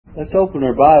Let's open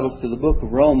our Bibles to the book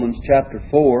of Romans chapter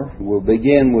 4. We'll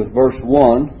begin with verse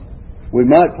 1. We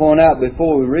might point out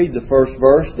before we read the first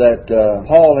verse that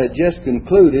Paul had just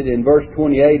concluded in verse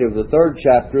 28 of the third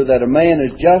chapter that a man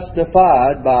is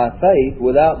justified by faith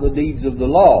without the deeds of the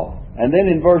law. And then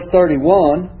in verse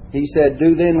 31, he said,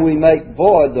 "Do then we make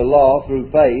void the law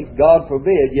through faith? God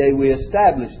forbid, yea, we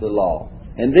establish the law."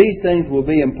 And these things will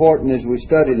be important as we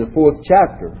study the fourth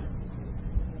chapter,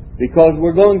 because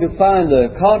we're going to find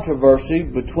the controversy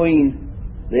between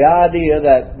the idea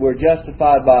that we're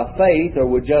justified by faith or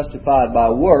we're justified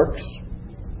by works,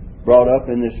 brought up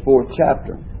in this fourth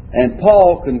chapter. And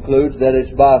Paul concludes that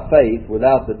it's by faith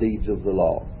without the deeds of the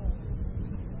law.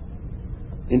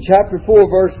 In chapter 4,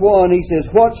 verse 1, he says,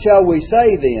 "What shall we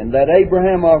say then that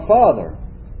Abraham our father,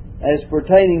 as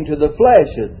pertaining to the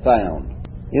flesh, hath found?"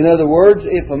 In other words,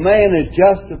 if a man is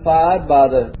justified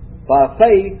by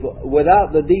faith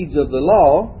without the deeds of the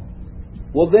law,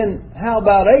 well then how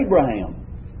about Abraham?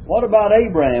 What about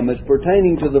Abraham as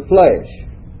pertaining to the flesh?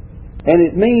 And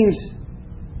it means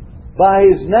by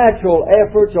his natural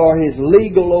efforts or his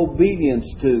legal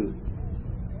obedience to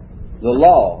the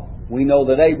law. We know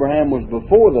that Abraham was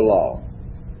before the law,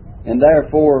 and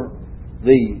therefore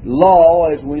the law,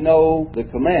 as we know, the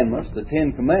commandments, the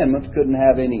 10 commandments, couldn't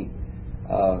have any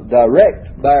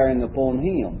direct bearing upon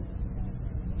him.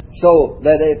 So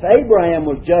that if Abraham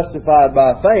was justified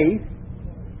by faith,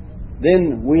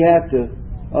 then we have to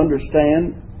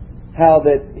understand how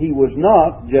that he was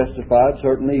not justified.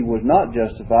 Certainly he was not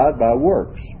justified by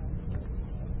works.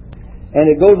 And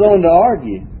it goes on to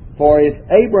argue, "For if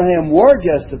Abraham were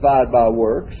justified by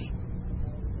works,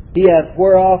 he hath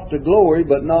whereof to glory,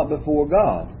 but not before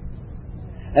God."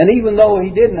 And even though he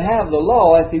didn't have the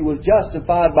law, if he was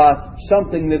justified by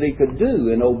something that he could do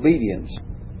in obedience,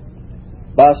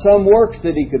 by some works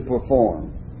that he could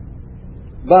perform,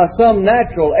 by some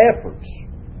natural efforts,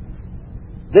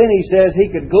 then he says he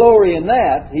could glory in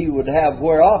that. He would have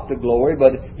whereof to glory,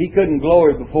 but he couldn't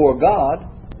glory before God,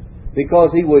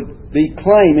 because he would be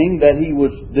claiming that he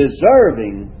was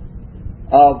deserving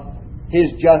of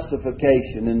his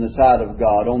justification in the sight of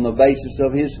God on the basis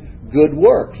of his good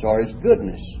works or his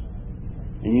goodness.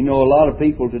 And you know, a lot of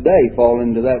people today fall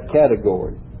into that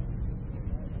category.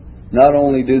 Not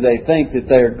only do they think that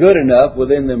they're good enough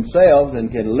within themselves and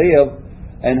can live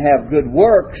and have good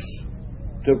works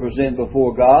to present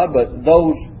before God, but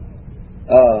those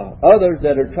others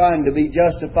that are trying to be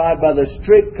justified by the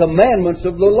strict commandments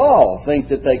of the law think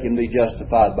that they can be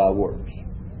justified by works.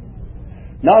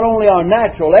 Not only our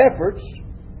natural efforts,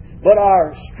 but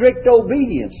our strict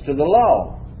obedience to the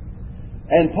law.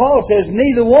 And Paul says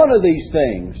neither one of these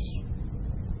things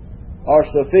are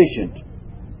sufficient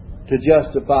to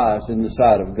justify us in the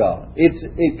sight of God.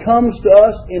 It comes to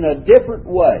us in a different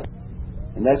way.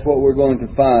 And that's what we're going to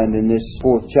find in this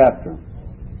fourth chapter.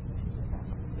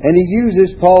 And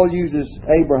Paul uses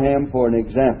Abraham for an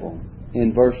example.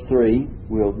 In verse 3,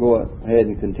 we'll go ahead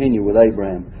and continue with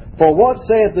Abraham. "For what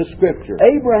saith the Scripture?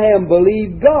 Abraham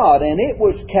believed God, and it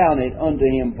was counted unto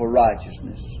him for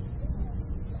righteousness."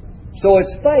 So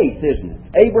it's faith, isn't it?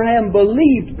 Abraham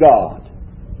believed God,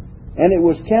 and it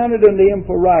was counted unto him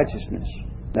for righteousness.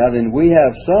 Now then, we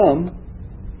have some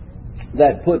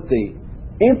that put the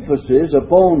emphasis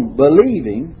upon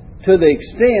believing to the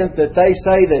extent that they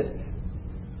say that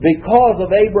because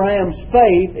of Abraham's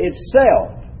faith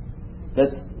itself,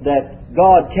 that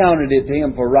God counted it to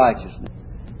him for righteousness.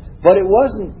 But it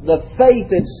wasn't the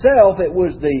faith itself, it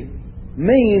was the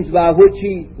means by which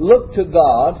he looked to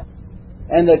God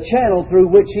and the channel through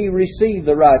which he received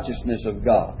the righteousness of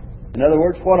God. In other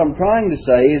words, what I'm trying to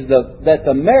say is that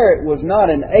the merit was not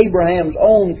in Abraham's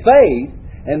own faith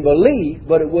and belief,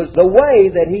 but it was the way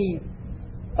that he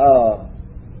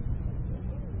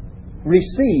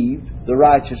received the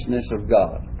righteousness of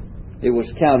God. It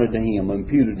was counted to him,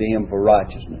 imputed to him for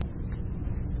righteousness.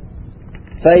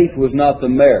 Faith was not the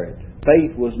merit.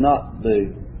 Faith was not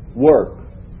the work.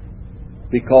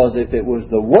 Because if it was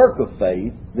the work of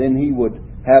faith, then he would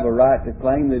have a right to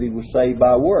claim that he was saved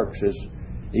by works,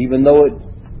 even though it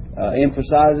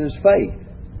emphasizes faith.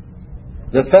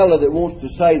 The fellow that wants to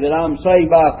say that I'm saved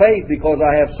by faith because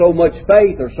I have so much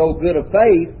faith or so good a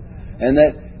faith, and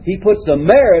that he puts the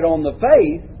merit on the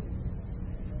faith,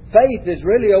 faith is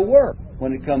really a work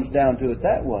when it comes down to it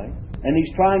that way. And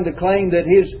he's trying to claim that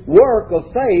his work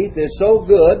of faith is so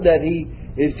good that he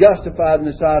is justified in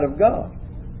the sight of God.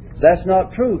 That's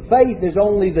not true. Faith is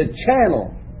only the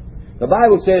channel. The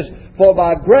Bible says, "For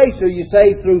by grace are you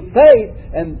saved through faith,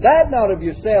 and that not of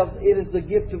yourselves, it is the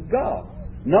gift of God,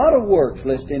 not of works,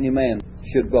 lest any man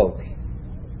should boast."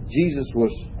 Jesus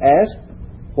was asked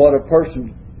what a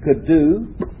person could do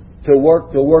to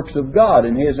work the works of God?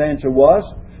 And his answer was,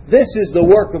 this is the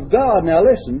work of God. Now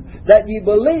listen, that ye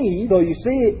believe, so you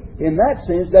see it in that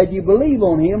sense, that ye believe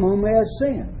on Him whom He has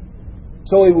sent.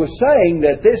 So he was saying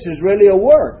that this is really a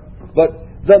work. But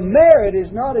the merit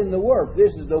is not in the work.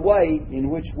 This is the way in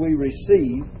which we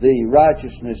receive the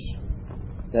righteousness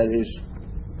that is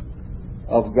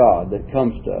of God, that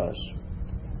comes to us.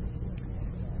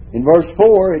 In verse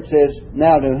 4 it says,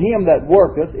 now to him that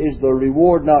worketh is the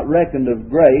reward not reckoned of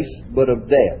grace, but of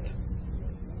debt.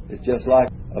 It's just like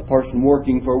a person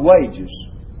working for wages.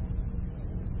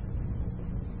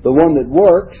 The one that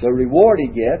works, the reward he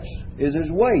gets is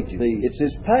his wages. It's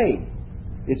his pay.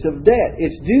 It's of debt.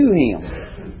 It's due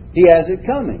him. He has it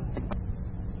coming.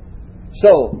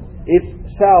 So,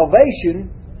 if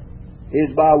salvation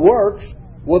is by works,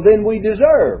 well then we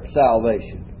deserve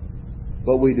salvation.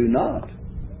 But we do not.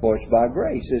 For it's by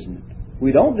grace, isn't it?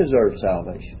 We don't deserve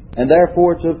salvation. And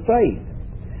therefore it's of faith.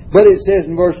 But it says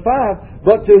in verse 5,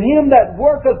 but to him that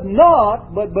worketh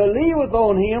not, but believeth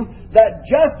on Him that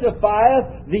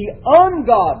justifieth the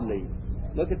ungodly.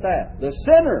 Look at that. The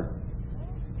sinner.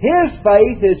 His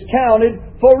faith is counted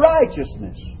for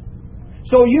righteousness.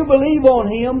 So you believe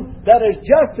on Him that has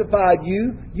justified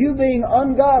you, you being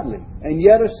ungodly and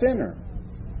yet a sinner.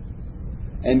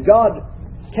 And God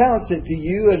counts it to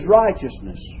you as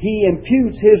righteousness. He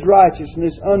imputes His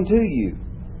righteousness unto you.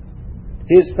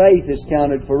 His faith is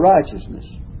counted for righteousness.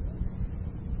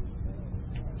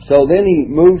 So then he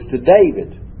moves to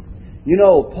David. You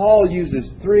know, Paul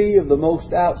uses three of the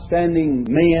most outstanding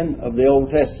men of the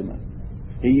Old Testament.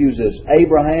 He uses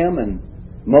Abraham and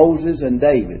Moses and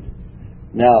David.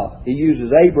 Now, he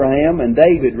uses Abraham and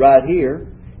David right here,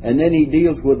 and then he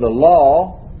deals with the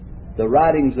law, the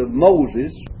writings of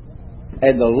Moses,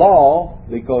 and the law,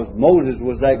 because Moses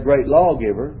was that great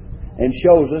lawgiver, and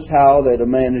shows us how that a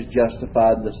man is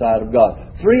justified in the sight of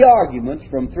God. Three arguments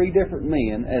from three different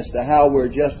men as to how we're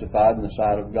justified in the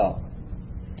sight of God.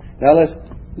 Now let's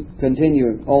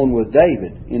continue on with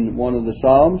David in one of the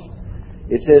Psalms.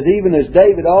 It says, even as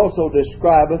David also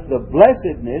describeth the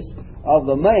blessedness of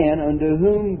the man unto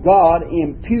whom God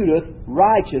imputeth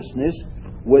righteousness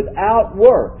without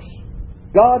works.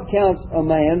 God counts a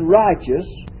man righteous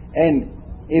and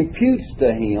imputes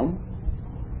to him.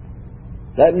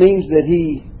 That means that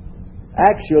He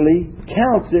actually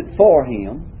counts it for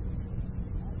him,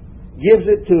 gives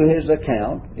it to his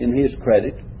account in his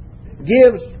credit,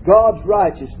 gives God's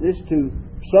righteousness to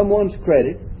someone's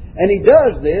credit, and he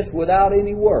does this without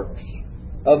any works,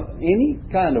 of any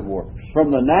kind of works,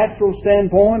 from the natural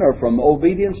standpoint or from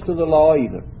obedience to the law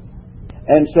either.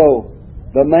 And so,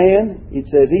 the man, it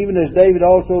says, even as David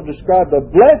also described the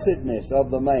blessedness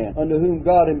of the man unto whom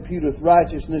God imputeth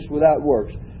righteousness without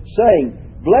works, saying,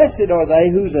 blessed are they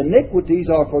whose iniquities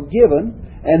are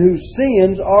forgiven and whose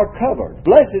sins are covered.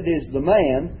 Blessed is the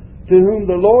man to whom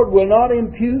the Lord will not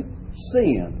impute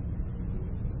sin.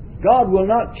 God will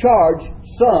not charge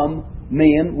some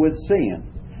men with sin.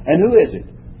 And who is it?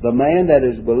 The man that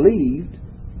has believed,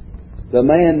 the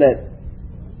man that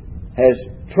has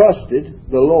trusted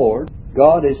the Lord.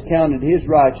 God has counted his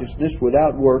righteousness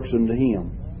without works unto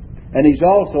him. And He's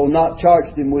also not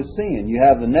charged him with sin. You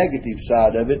have the negative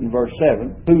side of it in verse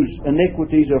 7. Whose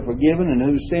iniquities are forgiven and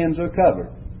whose sins are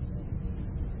covered.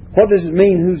 What does it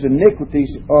mean, whose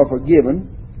iniquities are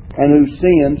forgiven and whose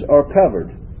sins are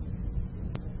covered?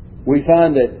 We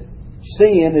find that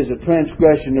sin is a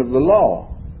transgression of the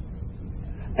law.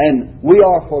 And we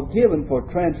are forgiven for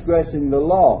transgressing the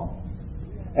law.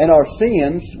 And our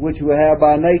sins, which we have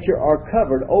by nature, are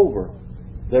covered over.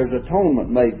 There's atonement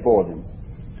made for them.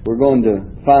 We're going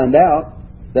to find out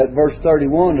that verse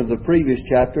 31 of the previous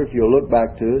chapter, if you'll look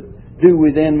back to it, do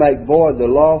we then make void the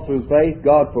law through faith?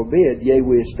 God forbid, yea,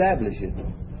 we establish it.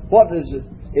 What does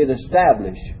it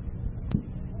establish?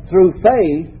 Through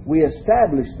faith, we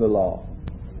establish the law.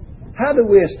 How do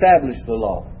we establish the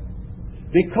law?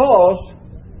 Because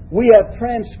we have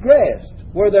transgressed.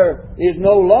 Where there is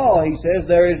no law, he says,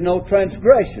 there is no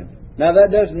transgression. Now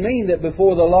that doesn't mean that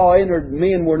before the law entered,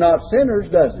 men were not sinners,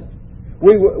 does it?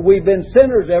 We've been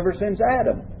sinners ever since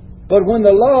Adam. But when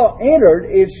the law entered,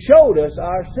 it showed us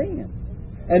our sin.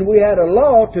 And we had a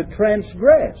law to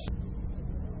transgress.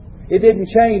 It didn't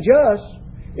change us.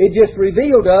 It just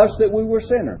revealed to us that we were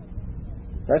sinners.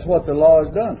 That's what the law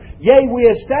has done. Yea, we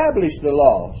established the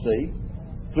law, see,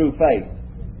 through faith.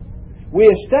 We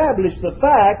established the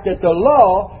fact that the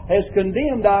law has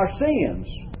condemned our sins.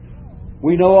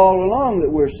 We know all along that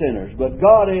we're sinners, but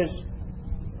God has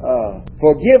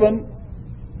forgiven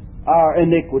our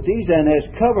iniquities and has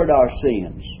covered our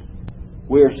sins.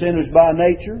 We are sinners by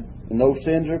nature, and those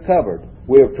sins are covered.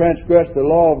 We have transgressed the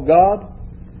law of God,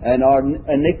 and our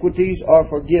iniquities are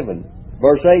forgiven.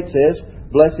 Verse 8 says,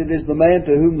 Blessed is the man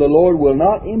to whom the Lord will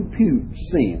not impute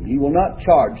sin. He will not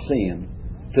charge sin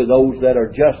to those that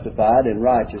are justified and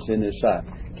righteous in His sight.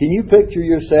 Can you picture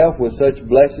yourself with such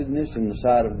blessedness in the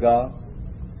sight of God?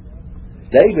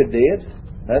 David did.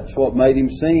 That's what made him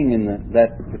sing in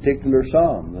that particular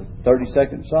psalm, the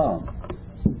 32nd Psalm.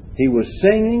 He was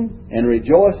singing and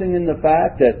rejoicing in the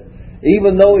fact that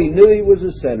even though he knew he was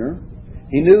a sinner,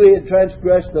 he knew he had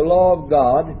transgressed the law of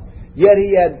God, yet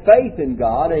he had faith in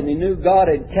God, and he knew God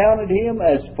had counted him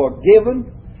as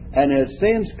forgiven and his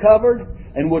sins covered,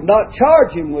 and would not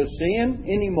charge him with sin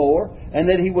anymore, and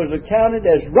that he was accounted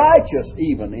as righteous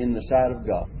even in the sight of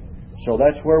God. So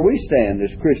that's where we stand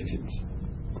as Christians.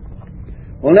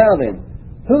 Well, now then,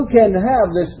 who can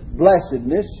have this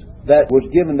blessedness that was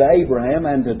given to Abraham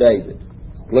and to David?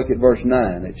 Look at verse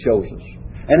 9, it shows us.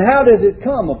 And how does it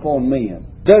come upon men?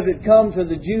 Does it come to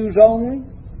the Jews only?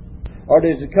 Or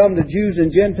does it come to Jews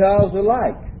and Gentiles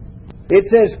alike? It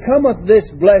says, Cometh this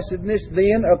blessedness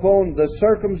then upon the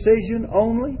circumcision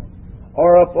only,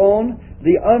 or upon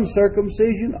the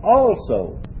uncircumcision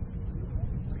also?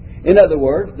 In other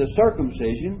words, the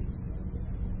circumcision,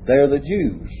 they are the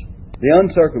Jews. The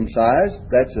uncircumcised,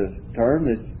 that's a term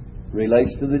that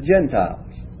relates to the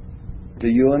Gentiles, to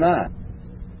you and I.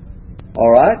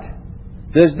 All right?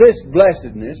 Does this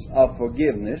blessedness of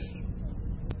forgiveness,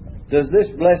 does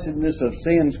this blessedness of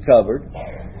sins covered,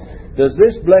 does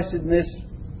this blessedness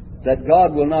that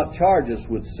God will not charge us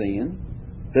with sin,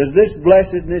 does this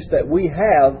blessedness that we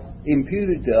have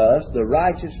imputed to us, the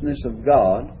righteousness of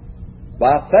God,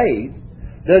 by faith,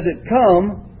 does it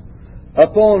come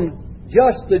upon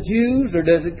just the Jews, or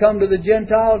does it come to the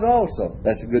Gentiles also?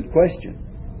 That's a good question.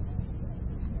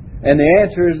 And the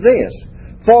answer is this.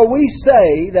 For we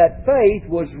say that faith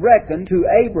was reckoned to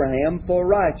Abraham for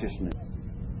righteousness.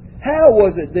 How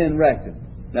was it then reckoned?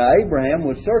 Now Abraham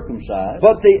was circumcised,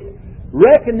 but the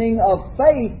reckoning of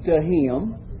faith to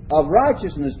him, of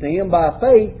righteousness to him by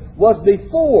faith, was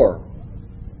before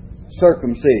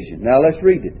circumcision. Now let's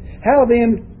read it. How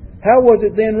was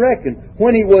it then reckoned?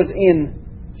 When he was in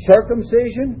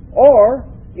circumcision or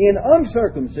in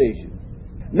uncircumcision?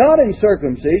 Not in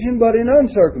circumcision, but in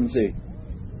uncircumcision.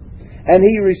 And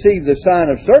he received the sign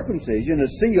of circumcision, a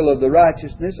seal of the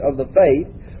righteousness of the faith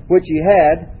which he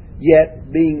had,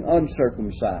 yet being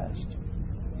uncircumcised.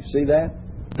 You see that?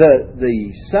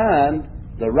 The sign,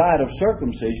 the rite of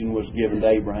circumcision was given to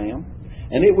Abraham,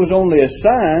 and it was only a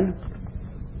sign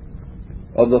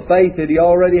of the faith that he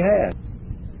already had.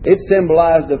 It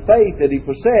symbolized the faith that he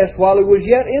possessed while he was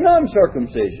yet in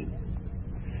uncircumcision.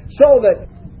 So that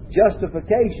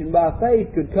justification by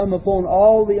faith could come upon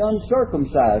all the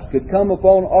uncircumcised, could come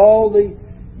upon all the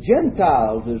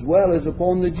Gentiles as well as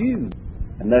upon the Jews.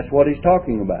 And that's what he's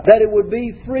talking about. That it would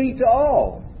be free to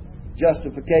all,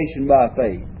 justification by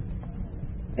faith.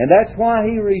 And that's why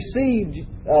he received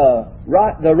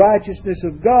the righteousness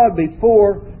of God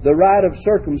before the rite of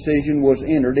circumcision was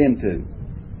entered into.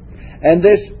 And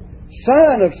this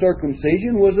sign of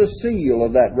circumcision was a seal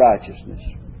of that righteousness.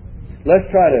 Let's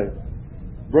try to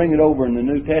bring it over in the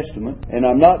New Testament. And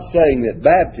I'm not saying that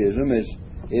baptism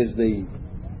is the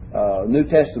New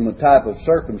Testament type of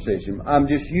circumcision. I'm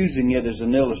just using it as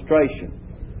an illustration,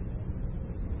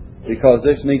 because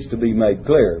this needs to be made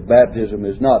clear. Baptism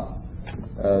is not,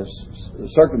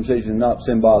 circumcision is not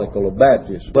symbolical of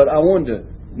baptism. But I wanted to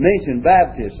mention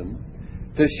baptism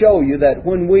to show you that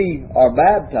when we are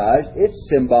baptized, it's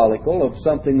symbolical of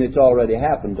something that's already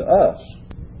happened to us.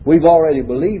 We've already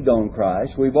believed on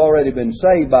Christ. We've already been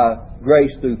saved by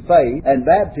grace through faith. And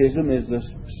baptism is the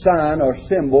sign or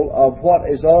symbol of what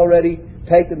has already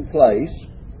taken place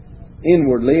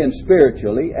inwardly and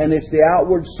spiritually, and it's the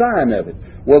outward sign of it.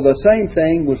 Well, the same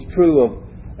thing was true of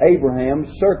Abraham's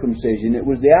circumcision. It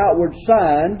was the outward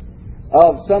sign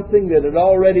of something that had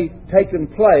already taken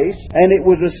place, and it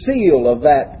was a seal of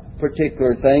that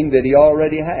particular thing that he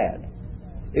already had.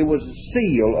 It was a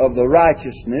seal of the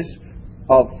righteousness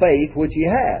of faith which he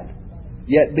had,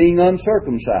 yet being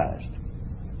uncircumcised.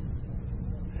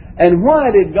 And why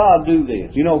did God do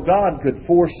this? You know, God could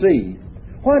foresee.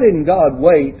 Why didn't God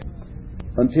wait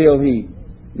until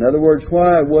in other words,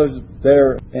 why was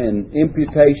there an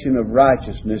imputation of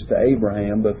righteousness to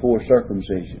Abraham before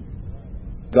circumcision?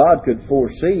 God could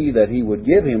foresee that He would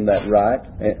give him that right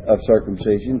of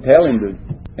circumcision, tell him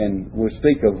to, and we'll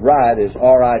speak of right as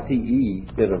R-I-T-E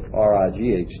instead of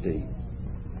R-I-G-H-T.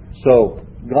 So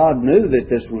God knew that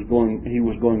He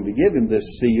was going to give him this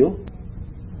seal,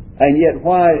 and yet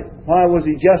why was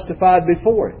he justified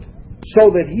before it?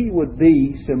 So that he would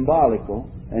be symbolical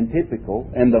and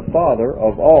typical, and the father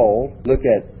of all. Look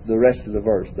at the rest of the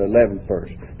verse, the 11th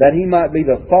verse. That He might be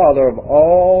the father of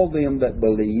all them that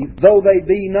believe, though they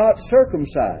be not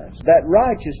circumcised, that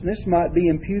righteousness might be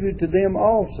imputed to them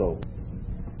also.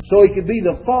 So He could be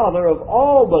the father of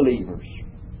all believers.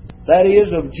 That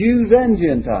is, of Jews and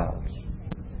Gentiles.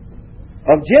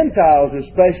 Of Gentiles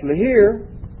especially here,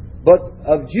 but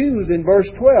of Jews in verse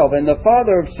 12. And the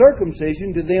father of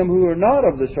circumcision to them who are not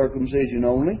of the circumcision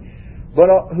only, but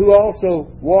who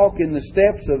also walk in the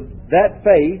steps of that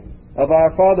faith of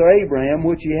our father Abraham,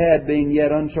 which he had being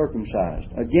yet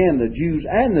uncircumcised. Again, the Jews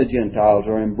and the Gentiles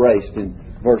are embraced in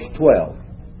verse 12.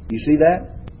 You see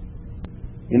that?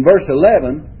 In verse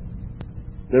 11,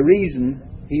 the reason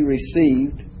he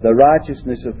received the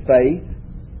righteousness of faith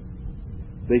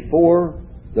before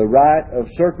the rite of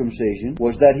circumcision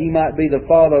was that he might be the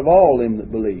father of all them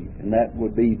that believe, and that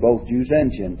would be both Jews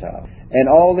and Gentiles. And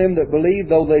all them that believe,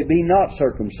 though they be not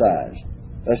circumcised,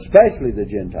 especially the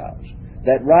Gentiles,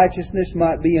 that righteousness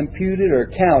might be imputed or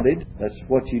counted. That's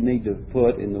what you need to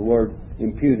put in the word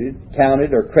imputed,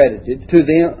 counted or credited to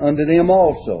them, unto them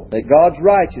also, that God's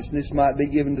righteousness might be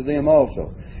given to them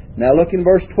also. Now look in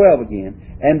verse 12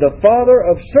 again. And the father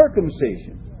of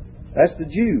circumcision, that's the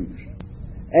Jews,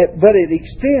 but it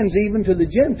extends even to the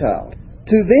Gentiles,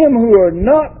 to them who are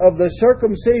not of the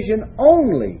circumcision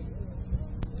only,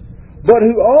 but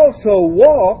who also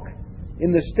walk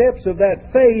in the steps of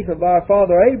that faith of our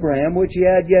father Abraham, which he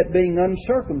had yet being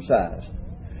uncircumcised.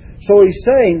 So he's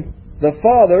saying the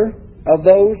father of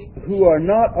those who are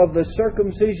not of the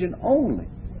circumcision only.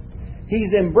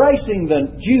 He's embracing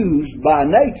the Jews by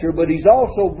nature, but he's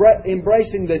also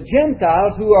embracing the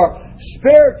Gentiles who are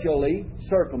spiritually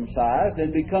circumcised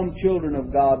and become children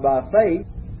of God by faith,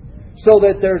 so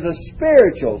that there's a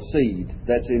spiritual seed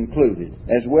that's included,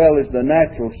 as well as the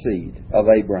natural seed of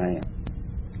Abraham.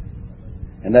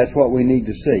 And that's what we need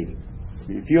to see.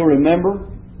 If you'll remember,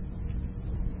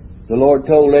 the Lord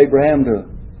told Abraham to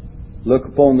look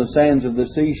upon the sands of the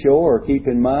seashore, or keep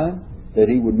in mind that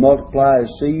He would multiply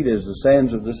His seed as the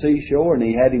sands of the seashore, and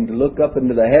He had him to look up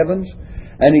into the heavens.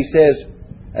 And He says,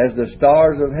 as the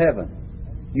stars of heaven.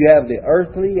 You have the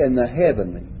earthly and the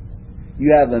heavenly.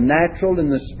 You have the natural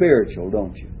and the spiritual,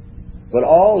 don't you? But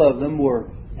all of them were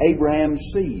Abraham's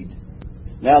seed.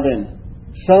 Now then,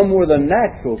 some were the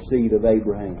natural seed of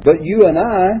Abraham. But you and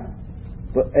I,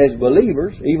 as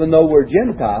believers, even though we're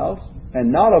Gentiles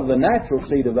and not of the natural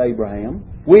seed of Abraham,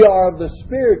 we are of the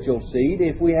spiritual seed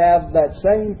if we have that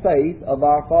same faith of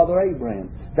our father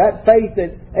Abraham. That faith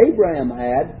that Abraham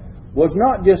had was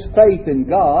not just faith in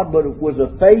God, but it was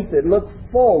a faith that looked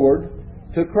forward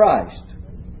to Christ.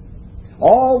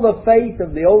 All the faith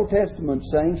of the Old Testament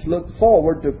saints looked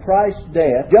forward to Christ's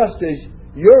death, just as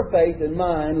your faith and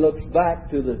mine looks back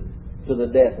to the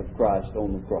death of Christ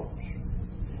on the cross.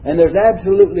 And there's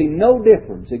absolutely no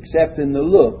difference except in the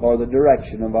look or the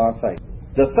direction of our faith.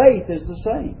 The faith is the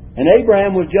same. And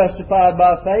Abraham was justified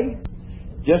by faith,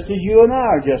 just as you and I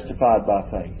are justified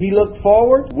by faith. He looked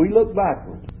forward, we look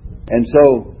backward. And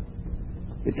so,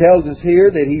 it tells us here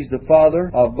that He's the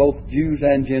father of both Jews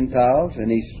and Gentiles,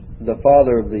 and He's the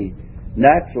father of the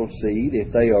natural seed,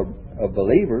 if they are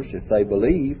believers, if they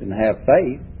believe and have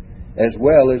faith, as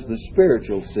well as the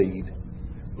spiritual seed.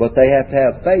 But they have to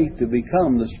have faith to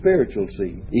become the spiritual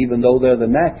seed. Even though they're the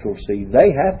natural seed,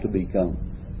 they have to become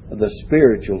the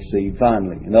spiritual seed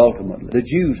finally and ultimately. The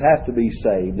Jews have to be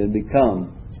saved and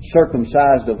become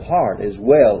circumcised of heart as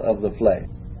well of the flesh.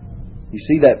 You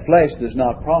see, that flesh does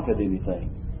not profit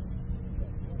anything.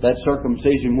 That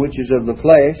circumcision which is of the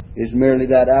flesh is merely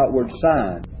that outward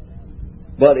sign.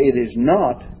 But it is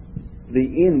not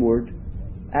the inward,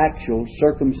 actual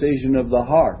circumcision of the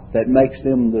heart that makes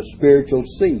them the spiritual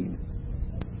seed.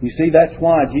 You see, that's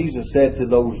why Jesus said to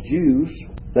those Jews,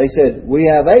 they said, we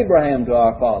have Abraham to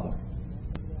our father.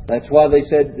 That's why they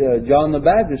said, John the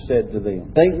Baptist said to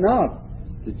them, think not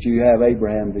that you have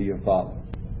Abraham to your father.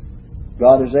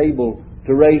 God is able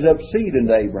to raise up seed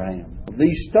unto Abraham of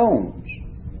these stones.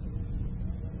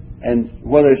 And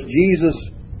whether it's Jesus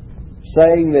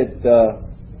saying that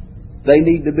they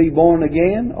need to be born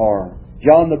again, or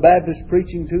John the Baptist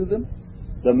preaching to them,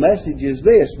 the message is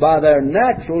this: by their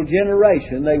natural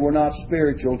generation they were not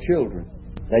spiritual children.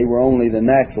 They were only the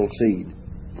natural seed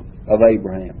of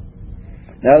Abraham.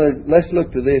 Now let's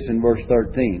look to this in verse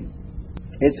 13.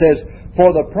 It says,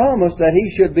 for the promise that he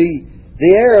should be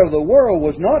the heir of the world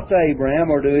was not to Abraham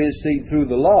or to his seed through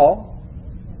the law,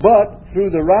 but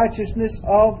through the righteousness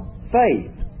of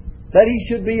faith, that he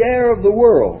should be heir of the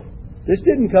world. This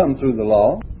didn't come through the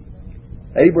law.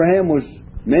 Abraham was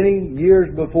many years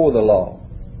before the law.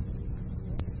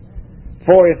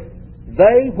 For if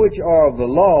they which are of the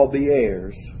law be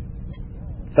heirs,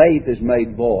 faith is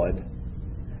made void,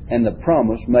 and the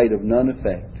promise made of none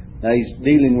effect. Now he's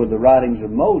dealing with the writings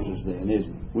of Moses then,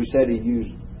 isn't he? We said he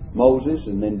used Moses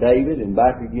and then David and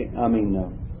back again.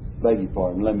 Beg your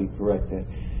pardon, let me correct that.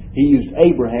 He used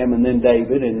Abraham and then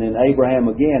David and then Abraham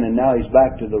again, and now he's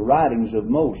back to the writings of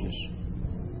Moses.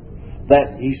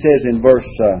 That he says in verse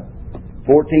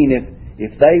 14,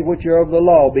 if they which are of the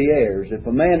law be heirs, if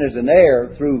a man is an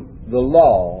heir through the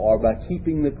law or by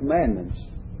keeping the commandments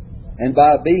and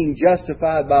by being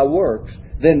justified by works,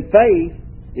 then faith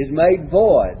is made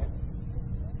void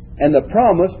and the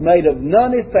promise made of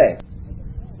none effect.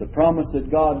 The promise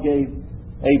that God gave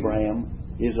Abraham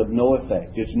is of no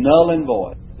effect. It's null and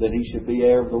void that he should be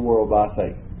heir of the world by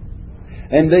faith.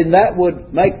 And then that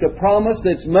would make the promise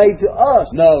that's made to us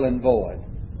null and void.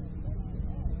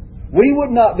 We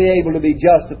would not be able to be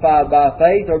justified by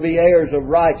faith or be heirs of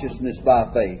righteousness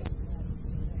by faith.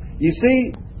 You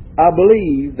see, I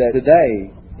believe that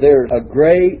today there's a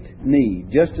great need,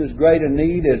 just as great a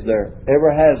need as there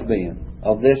ever has been,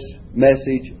 of this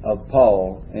message of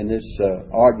Paul and this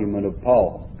argument of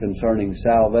Paul concerning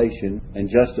salvation and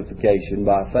justification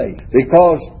by faith.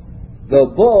 Because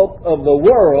the bulk of the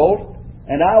world,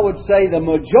 and I would say the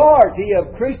majority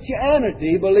of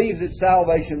Christianity, believes it's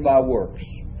salvation by works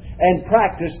and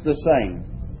practice the same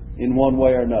in one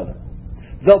way or another.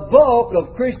 The bulk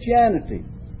of Christianity,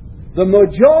 the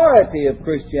majority of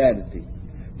Christianity,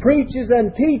 preaches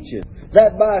and teaches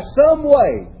that by some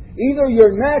way, either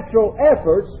your natural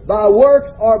efforts by works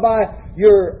or by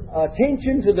your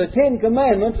attention to the Ten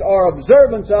Commandments or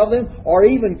observance of them or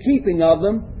even keeping of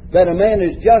them, that a man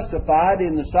is justified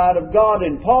in the sight of God.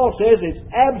 And Paul says it's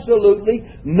absolutely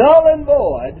null and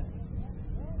void.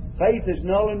 Faith is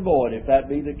null and void if that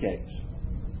be the case.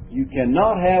 You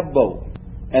cannot have both.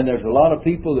 And there's a lot of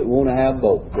people that want to have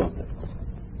both, don't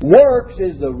they? Works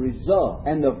is the result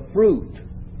and the fruit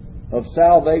of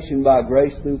salvation by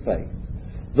grace through faith.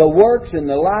 The works in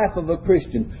the life of a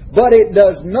Christian. But it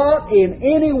does not in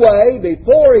any way,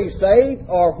 before he's saved,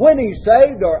 or when he's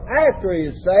saved, or after he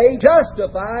is saved,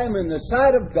 justify him in the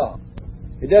sight of God.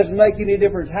 It doesn't make any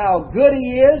difference how good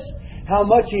he is, how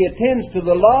much he attends to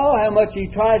the law, how much he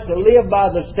tries to live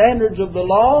by the standards of the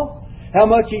law, how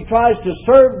much he tries to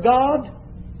serve God,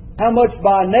 how much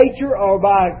by nature or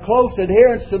by close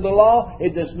adherence to the law.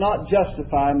 It does not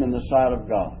justify him in the sight of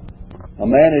God. A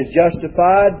man is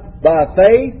justified by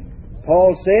faith.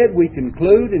 Paul said, we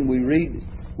conclude, and we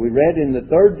read in the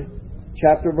 3rd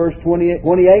chapter, verse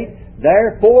 28,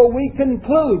 therefore we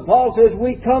conclude. Paul says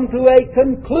we come to a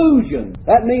conclusion.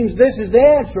 That means this is the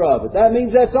answer of it. That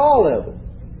means that's all of it.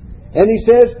 And he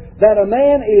says that a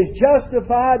man is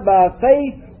justified by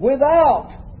faith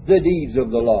without the deeds of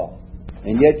the law.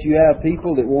 And yet you have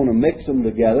people that want to mix them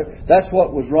together. That's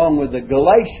what was wrong with the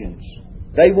Galatians.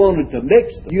 They wanted to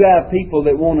mix them. You have people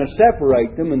that want to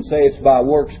separate them and say it's by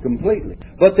works completely.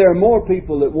 But there are more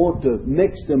people that want to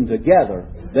mix them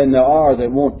together than there are that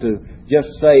want to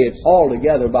just say it's all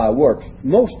together by works.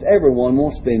 Most everyone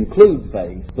wants to include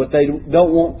faith, but they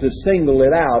don't want to single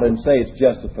it out and say it's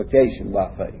justification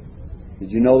by faith.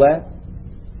 Did you know that?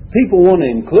 People want to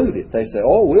include it. They say,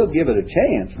 oh, we'll give it a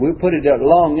chance. We'll put it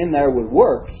along in there with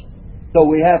works. So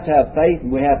we have to have faith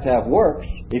and we have to have works.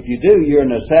 If you do, you're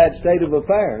in a sad state of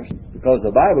affairs, because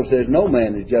the Bible says no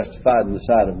man is justified in the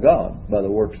sight of God by the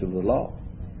works of the law.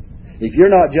 If you're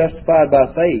not justified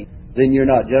by faith, then you're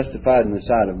not justified in the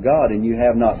sight of God, and you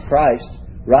have not Christ's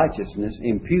righteousness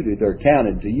imputed or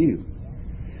counted to you.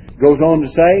 Goes on to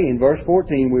say in verse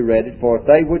 14, we read it, for if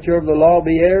they which are of the law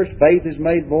be heirs, faith is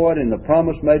made void, and the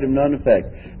promise made of none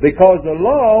effect. Because the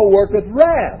law worketh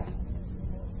wrath.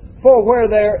 For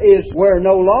where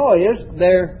no law is,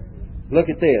 there, look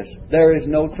at this, there is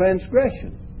no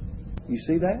transgression. You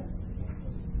see that?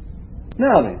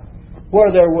 Now then,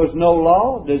 where there was no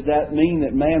law, does that mean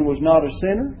that man was not a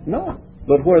sinner? No.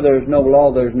 But where there is no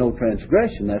law, there is no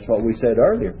transgression. That's what we said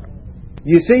earlier.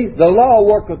 You see, the law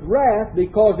worketh wrath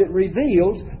because it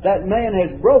reveals that man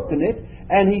has broken it,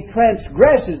 and he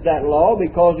transgresses that law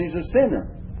because he's a sinner.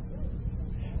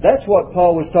 That's what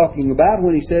Paul was talking about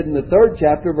when he said in the 3rd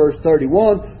chapter, verse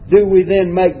 31, do we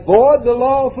then make void the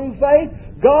law through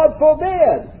faith? God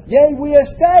forbid. Yea, we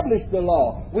establish the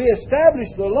law. We establish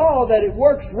the law that it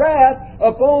works wrath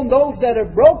upon those that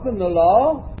have broken the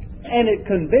law, and it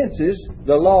convinces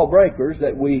the lawbreakers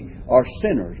that we are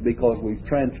sinners because we've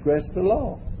transgressed the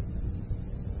law.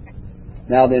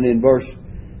 Now then, in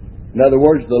other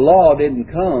words, the law didn't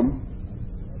come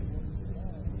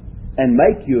and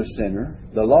make you a sinner.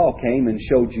 The law came and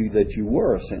showed you that you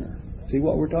were a sinner. See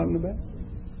what we're talking about?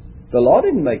 The law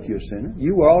didn't make you a sinner.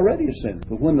 You were already a sinner.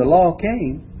 But when the law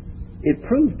came, it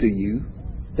proved to you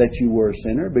that you were a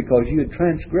sinner because you had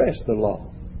transgressed the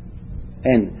law.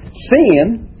 And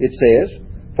sin, it says,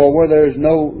 for where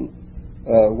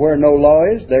no law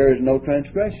is, there is no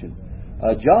transgression.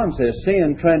 John says,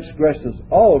 sin transgresses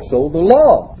also the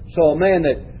law. So a man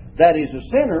that is a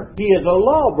sinner, he is a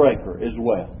lawbreaker as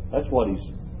well. That's what he's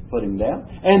putting down.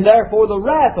 And therefore the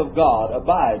wrath of God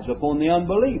abides upon the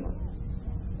unbeliever.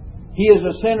 He is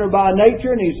a sinner by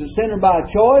nature and he's a sinner by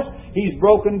choice. He's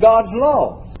broken God's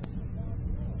law.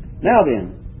 Now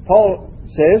then, Paul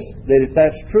says that if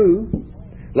that's true,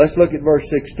 let's look at verse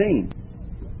 16.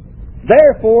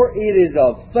 Therefore it is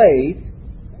of faith,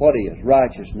 what is?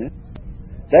 Righteousness.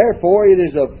 Therefore it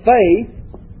is of faith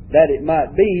that it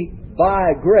might be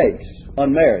by grace,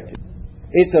 unmerited.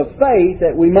 It's of faith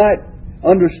that we might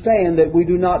understand that we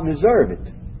do not deserve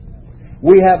it.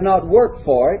 We have not worked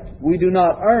for it. We do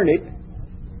not earn it.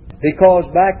 Because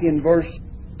back in verse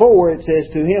 4 it says,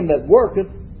 to him that worketh,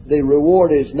 the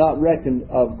reward is not reckoned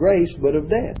of grace, but of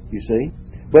debt. You see?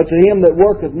 But to him that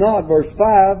worketh not, verse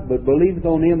 5, but believeth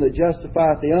on him that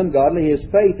justifieth the ungodly, his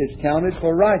faith is counted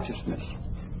for righteousness.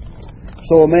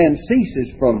 So a man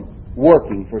ceases from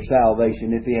working for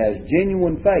salvation if he has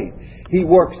genuine faith. He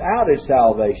works out his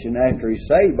salvation after he's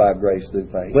saved by grace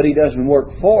through faith, but he doesn't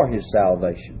work for his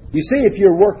salvation. You see, if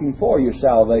you're working for your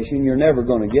salvation, you're never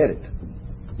going to get it.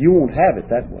 You won't have it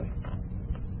that way.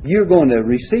 You're going to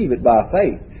receive it by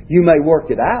faith. You may work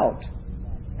it out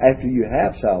after you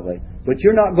have salvation, but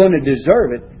you're not going to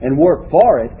deserve it and work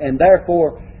for it, and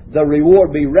therefore the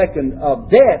reward be reckoned of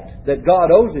debt that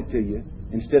God owes it to you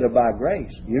instead of by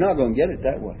grace. You're not going to get it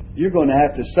that way. You're going to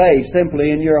have to say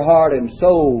simply in your heart and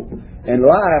soul and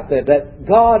life that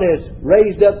God has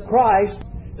raised up Christ,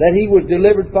 that He was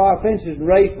delivered for our offenses and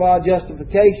raised for our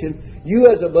justification. You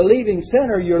as a believing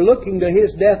sinner, you're looking to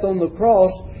His death on the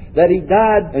cross, that He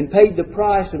died and paid the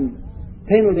price and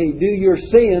penalty due your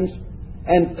sins.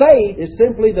 And faith is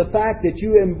simply the fact that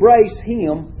you embrace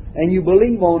Him and you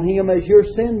believe on Him as your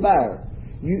sin bearer.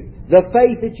 The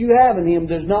faith that you have in Him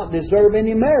does not deserve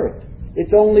any merit.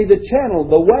 It's only the channel,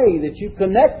 the way that you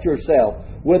connect yourself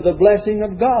with the blessing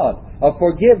of God, of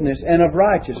forgiveness and of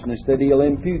righteousness that He'll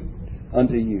impute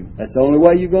unto you. That's the only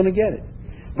way you're going to get it.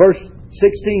 Verse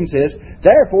 16 says,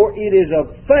 therefore it is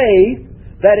of faith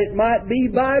that it might be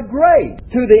by grace,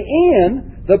 to the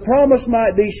end the promise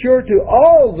might be sure to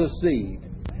all the seed,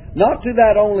 not to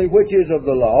that only which is of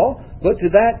the law, but to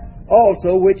that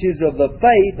also which is of the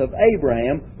faith of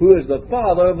Abraham, who is the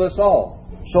father of us all.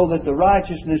 So that the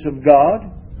righteousness of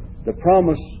God, the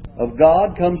promise of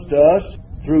God, comes to us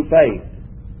through faith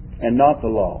and not the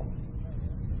law.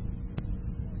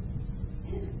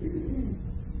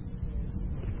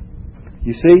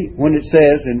 You see, when it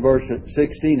says in verse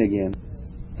 16 again,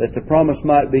 that the promise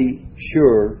might be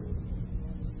sure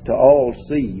to all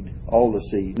seed,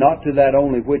 not to that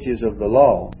only which is of the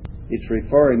law. It's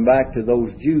referring back to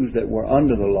those Jews that were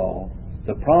under the law.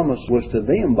 The promise was to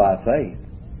them by faith,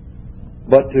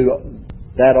 but to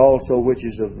that also which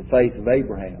is of the faith of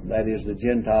Abraham, that is the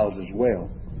Gentiles as well.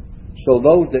 So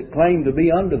those that claimed to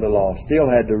be under the law still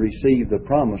had to receive the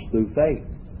promise through faith.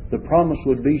 The promise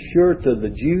would be sure to the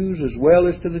Jews as well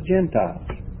as to the Gentiles.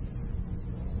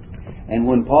 And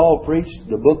when Paul preached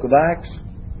the book of Acts,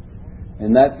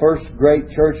 in that first great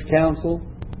church council,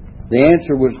 the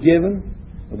answer was given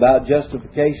about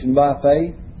justification by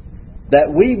faith,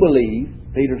 that we believe,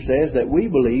 Peter says, that we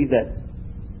believe that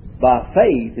by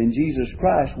faith in Jesus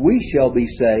Christ we shall be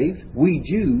saved, we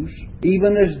Jews,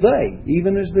 even as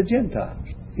the Gentiles.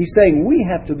 He's saying we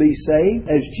have to be saved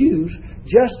as Jews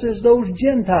just as those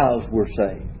Gentiles were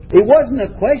saved. It wasn't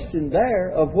a question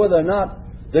there of whether or not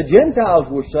the Gentiles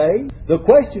were saved. The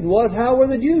question was, how were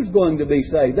the Jews going to be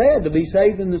saved? They had to be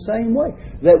saved in the same way.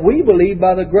 That we believe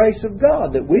by the grace of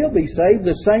God that we'll be saved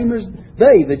the same as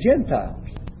they, the Gentiles.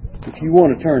 If you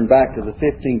want to turn back to the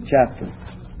 15th chapter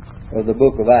of the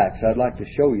book of Acts, I'd like to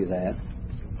show you that.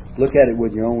 Look at it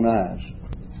with your own eyes.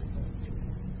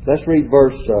 Let's read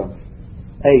verse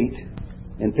 8.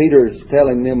 And Peter is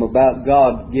telling them about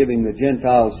God giving the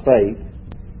Gentiles faith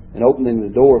and opening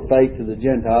the door of faith to the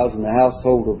Gentiles in the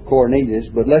household of Cornelius.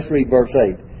 But let's read verse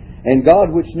 8. And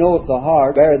God which knoweth the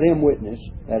heart bear them witness,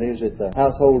 that is, at the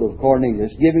household of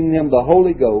Cornelius, giving them the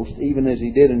Holy Ghost, even as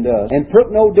He did unto us, and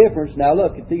put no difference, now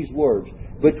look at these words,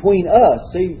 between us,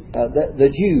 the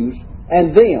Jews,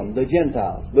 and them, the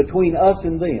Gentiles, between us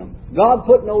and them. God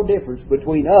put no difference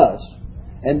between us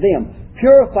and them,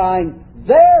 purifying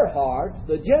their hearts,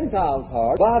 the Gentiles'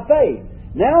 hearts, by faith.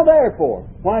 Now therefore,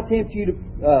 why tempt you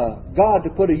God to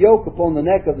put a yoke upon the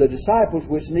neck of the disciples,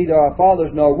 which neither our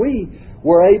fathers nor we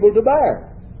were able to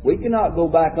bear? We cannot go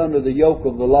back under the yoke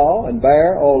of the law and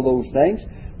bear all those things.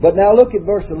 But now look at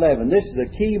verse 11. This is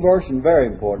a key verse and very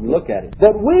important. Look at it.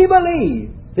 But we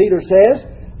believe, Peter says,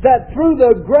 that through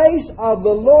the grace of the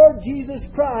Lord Jesus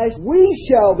Christ we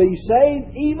shall be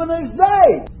saved even as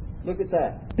they. Look at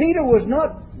that. Peter was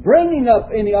not bringing up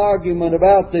any argument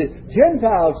about the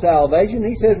Gentile salvation.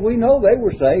 He says we know they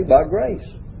were saved by grace.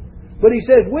 But he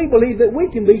says we believe that we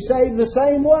can be saved the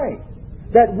same way.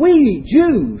 That we,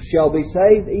 Jews, shall be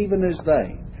saved even as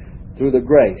they, through the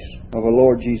grace of our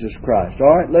Lord Jesus Christ.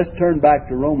 All right, let's turn back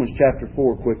to Romans chapter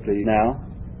 4 quickly now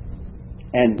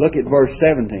and look at verse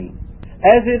 17.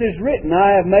 As it is written,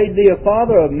 I have made thee a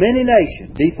father of many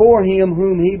nations, before him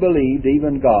whom he believed,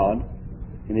 even God.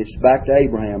 And it's back to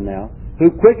Abraham now. Who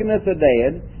quickeneth the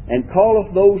dead, and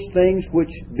calleth those things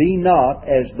which be not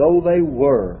as though they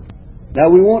were. Now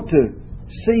we want to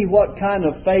see what kind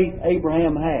of faith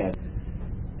Abraham had.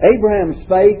 Abraham's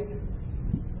faith,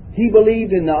 he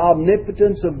believed in the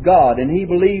omnipotence of God, and he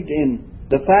believed in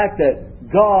the fact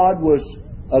that God was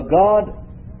a God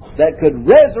that could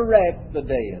resurrect the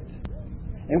dead.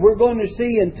 And we're going to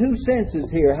see in two senses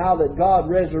here how that God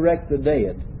resurrects the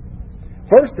dead.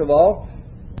 First of all,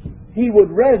 He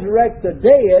would resurrect the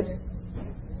dead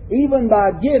even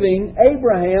by giving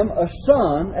Abraham a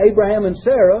son, Abraham and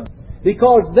Sarah,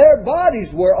 because their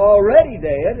bodies were already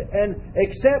dead, and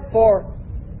except for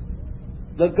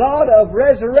the God of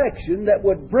resurrection that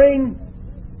would bring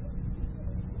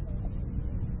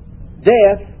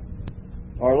death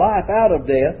or life out of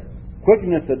death,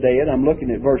 quickeneth the dead, I'm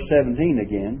looking at verse 17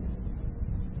 again,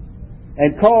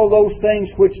 and call those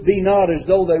things which be not as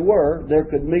though they were, there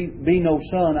could be no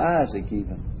son Isaac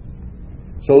even.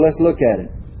 So let's look at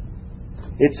it.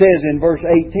 It says in verse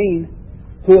 18,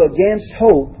 who against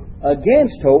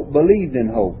hope believed in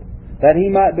hope, that he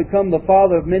might become the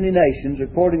father of many nations,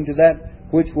 according to that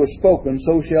which was spoken,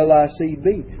 so shall thy seed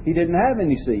be. He didn't have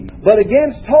any seed. But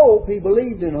against hope, he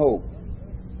believed in hope.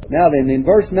 Now then, in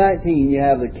verse 19, you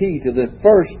have the key to the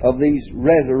first of these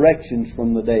resurrections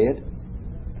from the dead.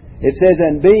 It says,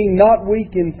 and being not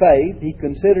weak in faith, he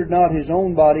considered not his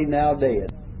own body now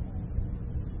dead.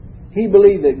 He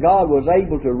believed that God was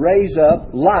able to raise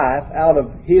up life out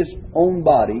of his own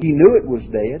body. He knew it was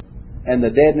dead, and the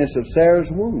deadness of Sarah's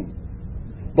womb.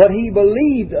 But he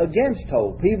believed against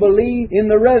hope. He believed in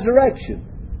the resurrection.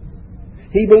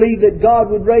 He believed that God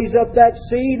would raise up that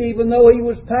seed even though he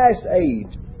was past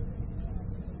age.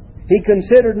 He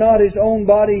considered not his own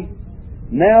body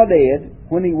now dead,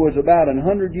 when he was about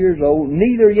 100 years old,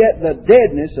 neither yet the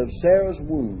deadness of Sarah's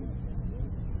womb.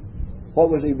 What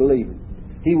was he believing?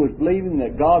 He was believing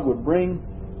that God would bring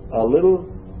a little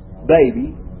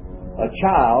baby, a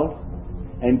child,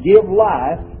 and give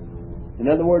life. In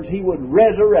other words, he would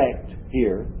resurrect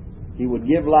here. He would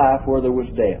give life where there was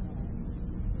death.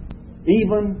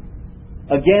 Even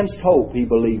against hope, he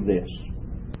believed this.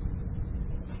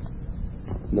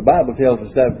 The Bible tells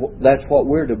us that that's what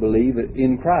we're to believe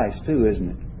in Christ too,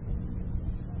 isn't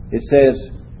it? It says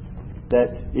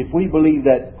that if we believe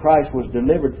that Christ was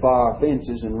delivered for our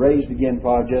offenses and raised again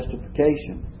for our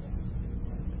justification,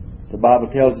 the Bible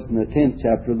tells us in the 10th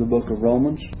chapter of the book of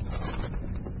Romans,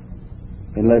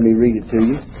 and let me read it to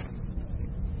you.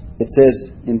 It says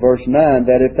in verse 9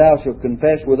 that if thou shalt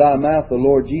confess with thy mouth the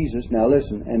Lord Jesus, now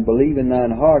listen, and believe in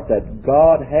thine heart that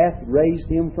God hath raised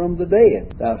him from the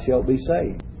dead, thou shalt be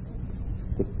saved.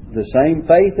 The same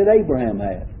faith that Abraham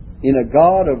had in a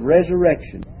God of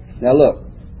resurrection. Now look,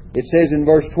 it says in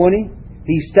verse 20,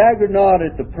 he staggered not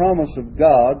at the promise of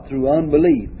God through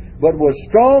unbelief, but was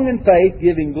strong in faith,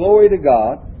 giving glory to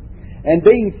God, and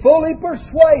being fully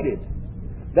persuaded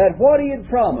that what he had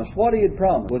promised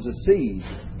was a seed.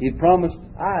 He had promised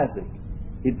Isaac.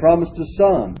 He had promised a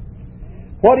son.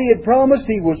 What he had promised,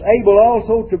 he was able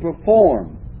also to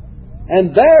perform.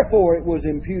 And therefore it was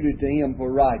imputed to him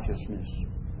for righteousness.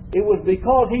 It was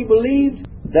because he believed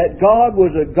that God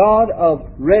was a God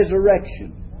of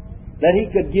resurrection, that he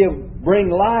could bring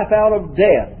life out of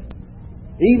death,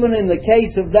 even in the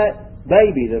case of that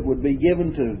baby that would be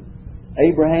given to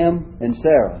Abraham and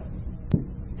Sarah.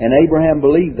 And Abraham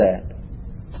believed that.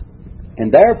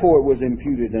 And therefore it was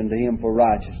imputed unto him for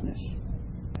righteousness.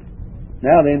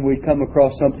 Now then, we come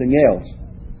across something else.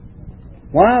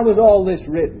 Why was all this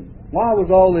written? Why was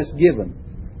all this given?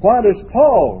 Why does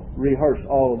Paul rehearse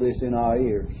all of this in our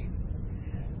ears?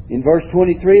 In verse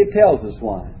 23 it tells us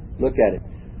why. Look at it.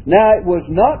 Now it was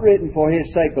not written for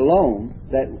his sake alone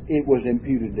that it was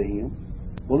imputed to him.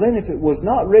 Well then, if it was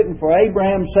not written for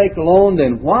Abraham's sake alone,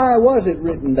 then why was it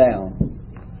written down?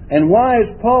 And why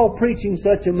is Paul preaching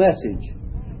such a message?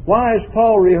 Why is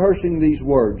Paul rehearsing these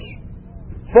words?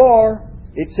 For,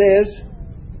 it says,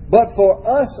 but for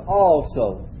us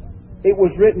also, it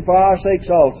was written for our sakes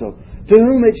also, to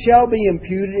whom it shall be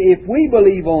imputed if we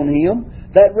believe on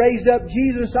Him that raised up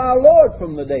Jesus our Lord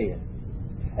from the dead.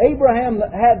 Abraham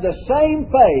had the same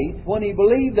faith when he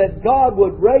believed that God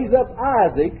would raise up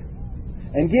Isaac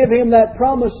and give him that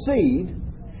promised seed.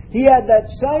 He had that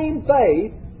same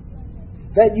faith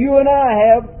that you and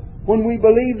I have when we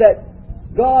believe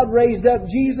that God raised up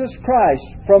Jesus Christ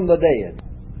from the dead.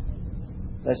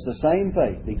 That's the same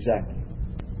faith, exactly.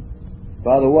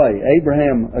 By the way,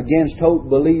 Abraham, against hope,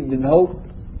 believed in hope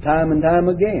time and time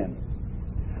again.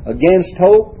 Against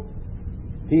hope,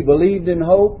 he believed in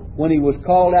hope when he was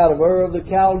called out of Ur of the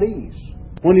Chaldees.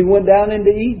 When he went down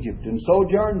into Egypt and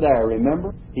sojourned there,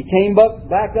 remember? He came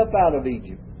back up out of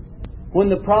Egypt. When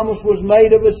the promise was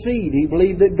made of a seed, he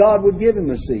believed that God would give him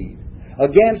a seed.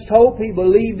 Against hope, he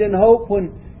believed in hope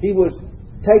when he was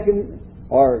taken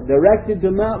or directed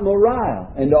to Mount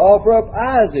Moriah and to offer up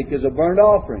Isaac as a burnt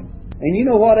offering. And you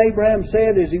know what Abraham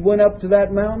said as he went up to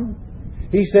that mountain?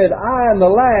 He said, I and the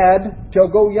lad shall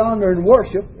go yonder and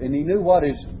worship. And he knew what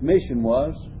his mission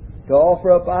was, to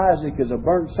offer up Isaac as a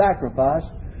burnt sacrifice.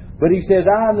 But he says,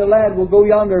 I and the lad will go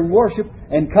yonder and worship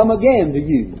and come again to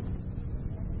you.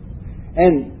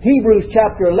 And Hebrews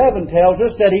chapter 11 tells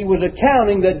us that he was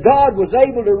accounting that God was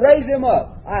able to raise him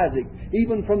up, Isaac,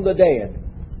 even from the dead.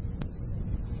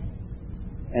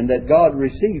 And that God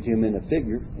received him in a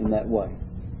figure in that way.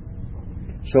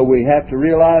 So we have to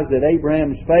realize that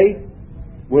Abraham's faith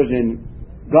was in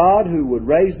God who would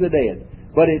raise the dead.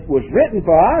 But it was written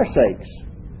for our sakes.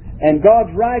 And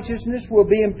God's righteousness will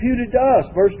be imputed to us.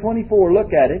 Verse 24,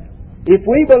 look at it. If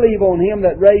we believe on Him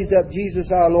that raised up Jesus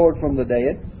our Lord from the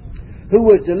dead, who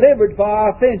was delivered for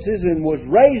our offenses and was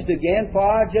raised again for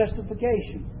our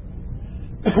justification.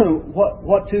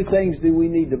 What two things do we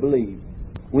need to believe?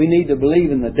 We need to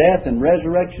believe in the death and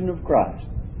resurrection of Christ.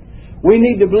 We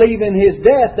need to believe in His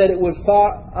death, that it was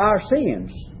for our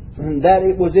sins, that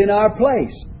it was in our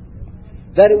place,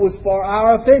 that it was for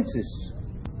our offenses,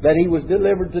 that He was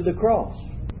delivered to the cross.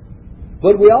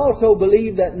 But we also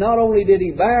believe that not only did He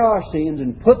bear our sins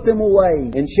and put them away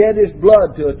and shed His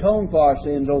blood to atone for our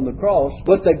sins on the cross,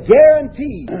 but the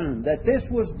guarantee that this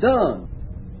was done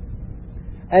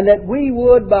and that we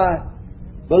would, by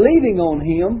believing on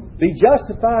Him, be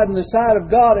justified in the sight of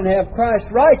God and have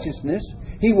Christ's righteousness.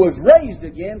 He was raised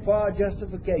again for our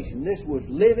justification. This was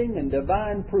living and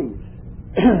divine proof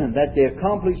that the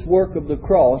accomplished work of the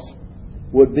cross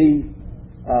would be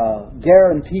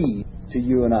guaranteed to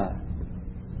you and I.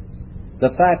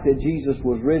 The fact that Jesus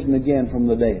was risen again from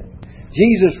the dead.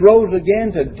 Jesus rose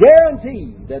again to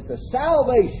guarantee that the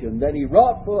salvation that He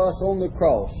wrought for us on the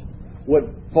cross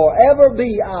would forever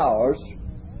be ours,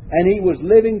 and He was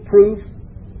living proof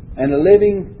and a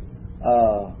living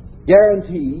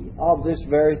guarantee of this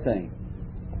very thing.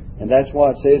 And that's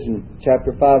why it says in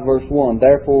chapter 5 verse 1,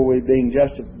 therefore we being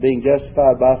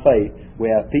justified by faith, we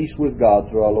have peace with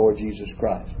God through our Lord Jesus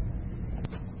Christ.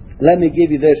 Let me give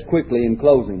you this quickly in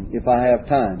closing, if I have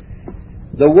time.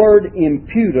 The word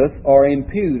imputeth or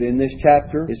impute in this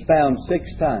chapter is found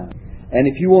 6 times. And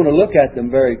if you want to look at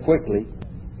them very quickly,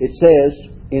 it says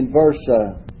in verse,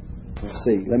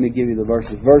 let me give you the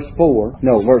verses. Verse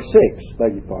 6,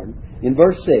 beg your pardon. In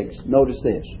verse 6, notice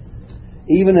this.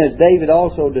 Even as David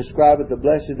also describeth the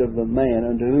blessed of the man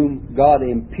unto whom God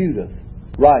imputeth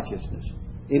righteousness.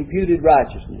 Imputed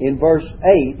righteousness. In verse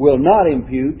 8, will not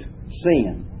impute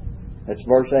sin. That's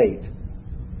verse 8.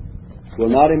 Will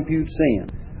not impute sin.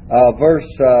 Verse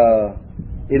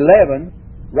 11,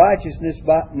 righteousness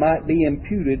might be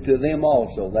imputed to them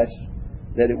also. That's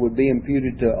that it would be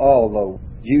imputed to all those,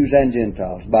 Jews and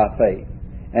Gentiles, by faith.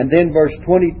 And then verse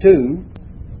 22,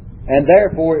 and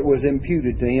therefore it was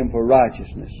imputed to him for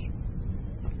righteousness.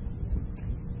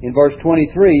 In verse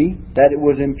 23, that it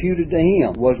was imputed to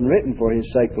him. It wasn't written for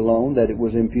his sake alone, that it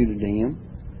was imputed to him.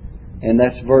 And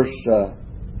that's verse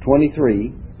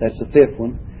 23. That's the 5th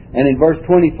one. And in verse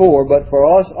 24, but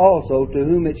for us also to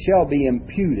whom it shall be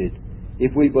imputed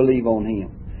if we believe on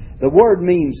Him. The word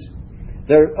means,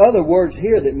 there are other words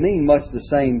here that mean much the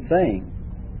same thing.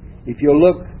 If you'll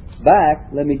look back,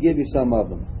 let me give you some of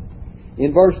them.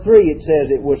 In verse 3 it says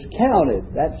it was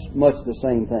counted. That's much the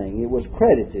same thing. It was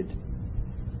credited.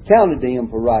 Counted to him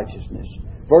for righteousness.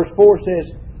 Verse 4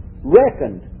 says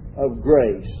reckoned of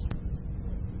grace.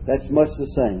 That's much the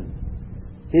same.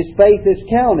 His faith is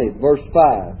counted, verse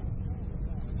 5.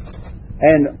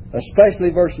 And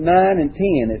especially verse 9 and 10,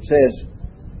 it says,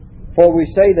 For we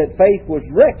say that faith was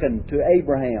reckoned to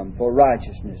Abraham for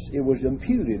righteousness. It was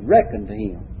imputed, reckoned to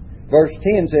him. Verse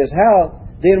 10 says, how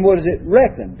then was it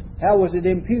reckoned? How was it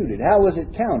imputed? How was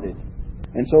it counted?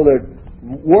 And so there are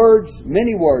words,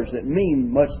 many words that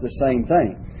mean much the same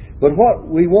thing. But what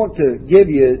we want to give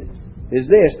you is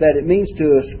this, that it means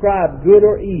to ascribe good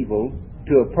or evil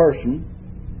to a person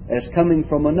as coming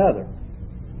from another.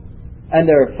 And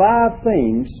there are 5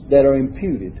 things that are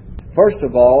imputed. First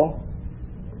of all,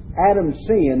 Adam's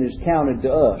sin is counted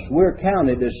to us. We're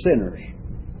counted as sinners.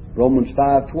 Romans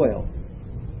 5:12.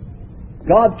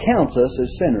 God counts us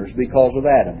as sinners because of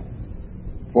Adam.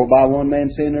 For by one man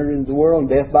sin entered into the world, and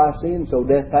death by sin, so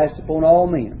death passed upon all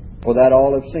men. For that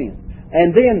all have sinned.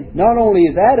 And then, not only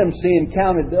is Adam's sin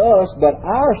counted to us, but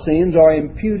our sins are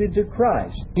imputed to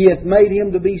Christ. He hath made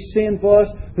Him to be sin for us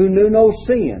who knew no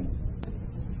sin.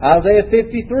 Isaiah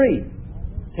 53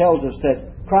 tells us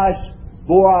that Christ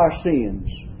bore our sins,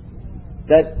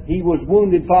 that He was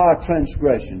wounded for our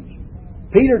transgressions.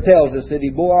 Peter tells us that He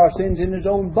bore our sins in His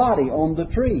own body on the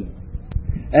tree.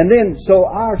 And then, so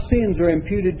our sins are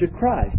imputed to Christ.